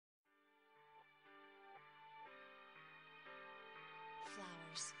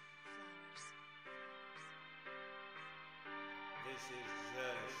MadeByFlowerz. This is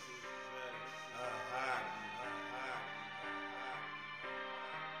just a hobby.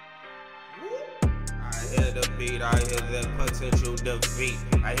 I hear the beat, I hear the potential defeat.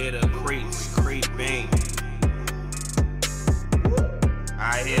 I hear the creeps creeping.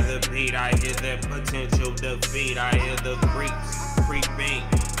 I hear the beat, I hear the potential defeat. I hear the creeps creeping.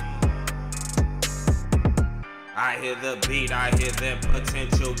 I hear the beat, I hear the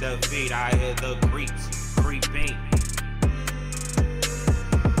potential defeat. I hear the creeps creeping.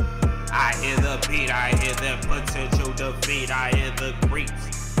 I hear the beat, I hear the potential defeat. I hear the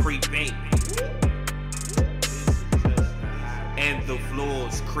creeps creeping. And the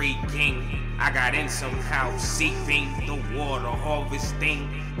floors creaking. I got in some house seeping. The water harvesting.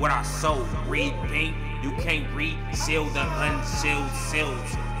 What I sow reaping. You can't reseal the unsealed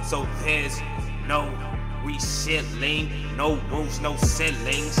seals. So there's no resealing. No roofs, no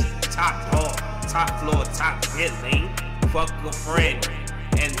ceilings. Top floor, top billing. Fuck a friend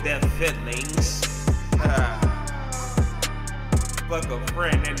and their feelings. Fuck a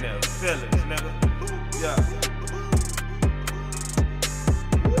friend and their feelings, nigga. Yeah.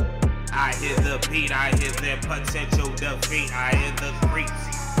 I hear the beat, I hear their potential defeat. I hear the creeps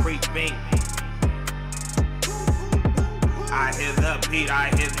creeping. I hear the beat, I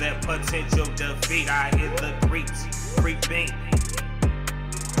hear their potential defeat. I hear the creeps creeping.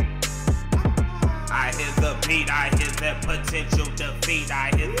 I hear the beat, I hear their potential defeat.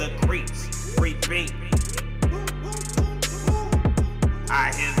 I hear the creeps creeping.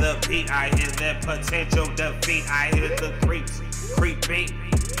 I hear the beat, I hear their potential defeat. I hear the creeps creeping.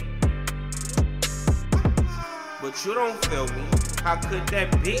 But you don't feel me, how could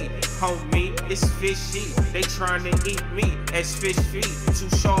that be? Homie, it's fishy, they trying to eat me as fish feed. Two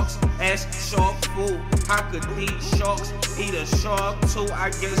sharks as shark food. How could these sharks eat a shark too? I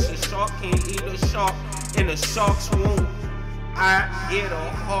guess a shark can eat a shark in a shark's womb. I get a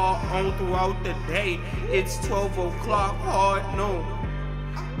hard on throughout the day. It's 12 o'clock, hard noon.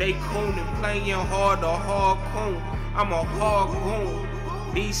 They coonin' playing hard, a hard coon. I'm a hard goon.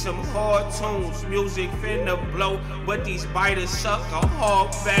 These some hard tunes, music finna blow, but these biters suck a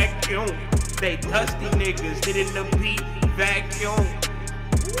hard vacuum. They dusty niggas, get in the beat vacuum.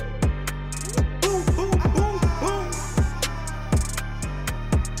 Boom, boom, boom, boom.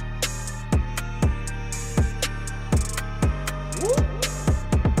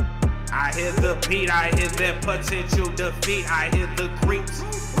 I hear the beat, I hear their potential defeat. I hear the creeps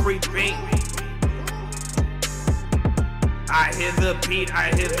creeping. I hear the beat,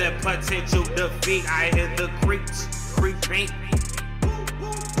 I hear the potential defeat. I hear the creeps creeping.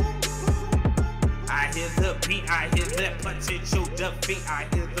 I hear the beat, I hear the potential defeat. I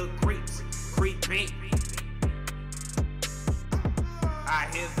hear the creeps creeping. I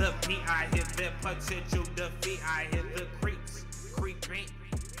hear the beat, I hear the potential defeat. I hear